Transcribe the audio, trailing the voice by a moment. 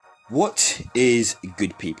What is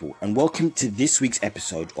good, people? And welcome to this week's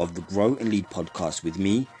episode of the Grow and Lead podcast with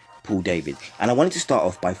me, Paul David. And I wanted to start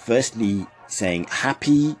off by firstly saying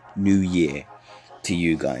Happy New Year to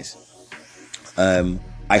you guys.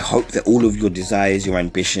 I hope that all of your desires, your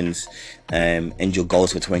ambitions, and your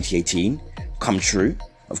goals for 2018 come true.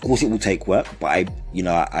 Of course, it will take work, but I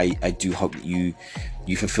do hope that you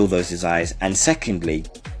fulfill those desires. And secondly,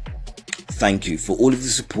 thank you for all of the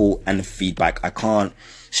support and the feedback. I can't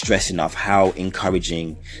stress enough how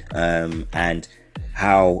encouraging and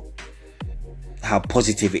how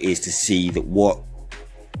positive it is to see that what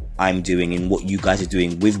I'm doing and what you guys are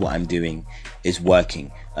doing with what I'm doing is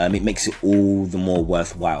working. It makes it all the more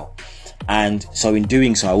worthwhile. And so in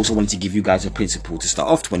doing so, I also wanted to give you guys a principle to start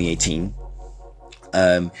off 2018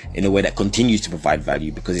 in a way that continues to provide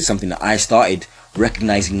value, because it's something that I started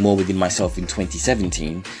recognizing more within myself in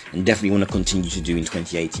 2017 and definitely want to continue to do in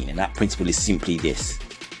 2018. And that principle is simply this: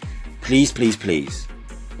 please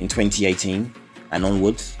in 2018 and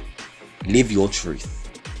onwards, live your truth.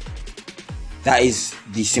 That is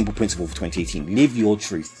the simple principle for 2018. Live your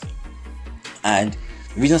truth. And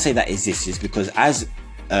the reason I say that is this is because as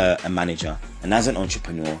a manager and as an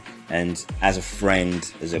entrepreneur and as a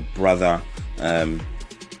friend, as a brother, and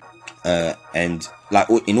like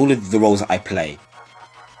in all of the roles that I play,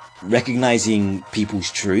 recognizing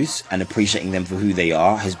people's truths and appreciating them for who they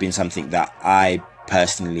are has been something that I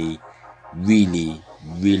personally really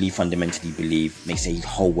fundamentally believe makes a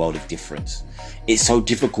whole world of difference. It's so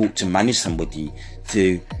difficult to manage somebody,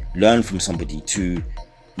 to learn from somebody, to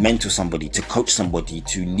mentor somebody, to coach somebody,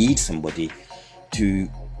 to lead somebody, to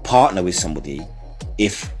partner with somebody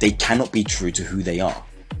if they cannot be true to who they are.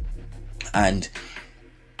 And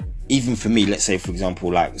even for me, let's say for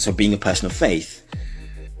example, so being a person of faith,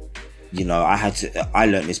 I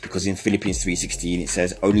learned this because in Philippians 3:16 it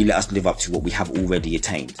says, only let us live up to what we have already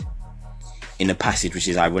attained, in a passage which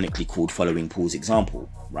is ironically called following Paul's example,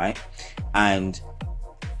 right? And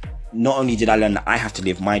not only did I learn that I have to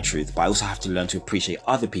live my truth, but I also have to learn to appreciate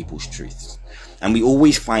other people's truths. And we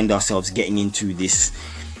always find ourselves getting into this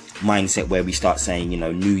mindset where we start saying,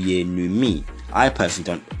 new year, new me. I personally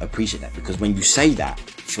don't appreciate that, because when you say that,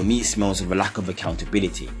 for me it smells of a lack of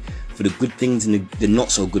accountability for the good things and the not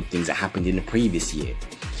so good things that happened in the previous year.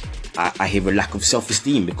 I hear a lack of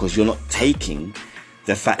self-esteem because you're not taking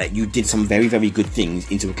the fact that you did some very, very good things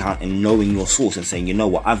into account and knowing your source and saying, you know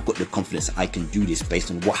what, I've got the confidence that I can do this based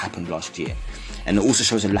on what happened last year. And it also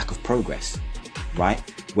shows a lack of progress, right?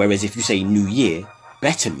 Whereas if you say new year,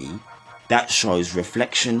 better me, that shows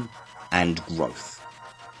reflection and growth.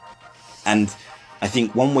 And I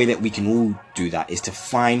think one way that we can all do that is to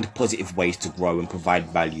find positive ways to grow and provide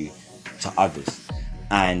value to others.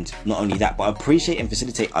 And not only that, but appreciate and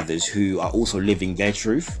facilitate others who are also living their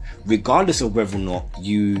truth, regardless of whether or not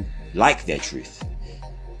you like their truth.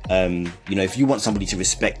 If you want somebody to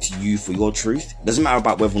respect you for your truth, it doesn't matter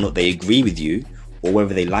about whether or not they agree with you or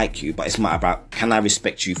whether they like you, but it's a matter about, can I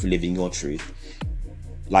respect you for living your truth?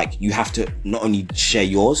 Like, you have to not only share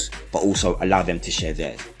yours, but also allow them to share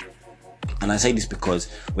theirs. And I say this because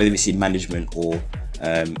whether it's in management or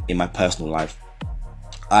in my personal life,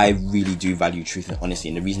 I really do value truth and honesty.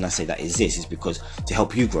 And the reason I say that is because to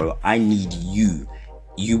help you grow, I need you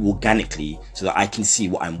organically, so that I can see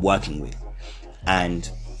what I'm working with. And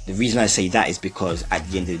the reason I say that is because at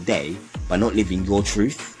the end of the day, by not living your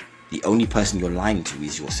truth, the only person you're lying to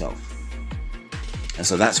is yourself. And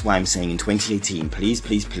so that's why I'm saying in 2018, please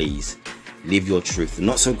live your truth. The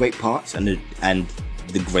not so great parts and the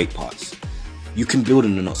great parts. You can build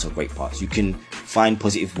on the not so great parts. You can find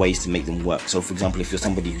positive ways to make them work. So for example, if you're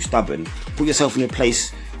somebody who's stubborn, put yourself in a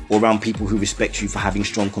place or around people who respect you for having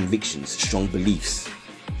strong convictions, strong beliefs.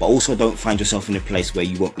 But also don't find yourself in a place where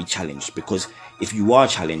you won't be challenged, because if you are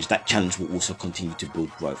challenged, that challenge will also continue to build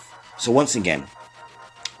growth. So once again,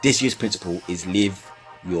 this year's principle is live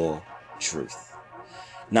your truth.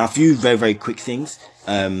 Now, a few very, very quick things.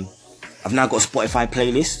 I've now got a Spotify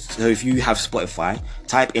playlist. So if you have Spotify,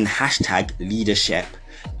 type in #leadership,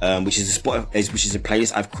 which is a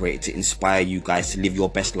playlist I've created to inspire you guys to live your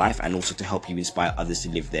best life and also to help you inspire others to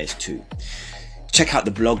live theirs too. Check out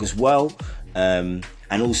the blog as well. And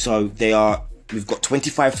also we've got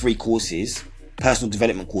 25 free courses, personal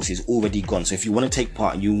development courses already gone. So if you want to take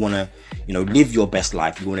part and you want to, live your best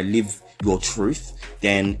life, you want to live your truth,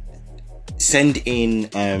 then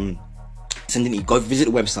go visit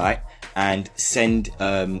the website and visit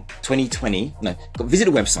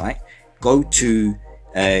the website, go to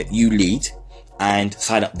You Lead and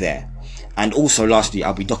sign up there. And also lastly,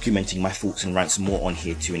 I'll be documenting my thoughts and rants more on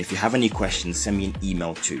here too. And if you have any questions, send me an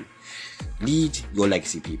email too. Lead your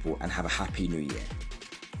legacy, people, and have a happy new year.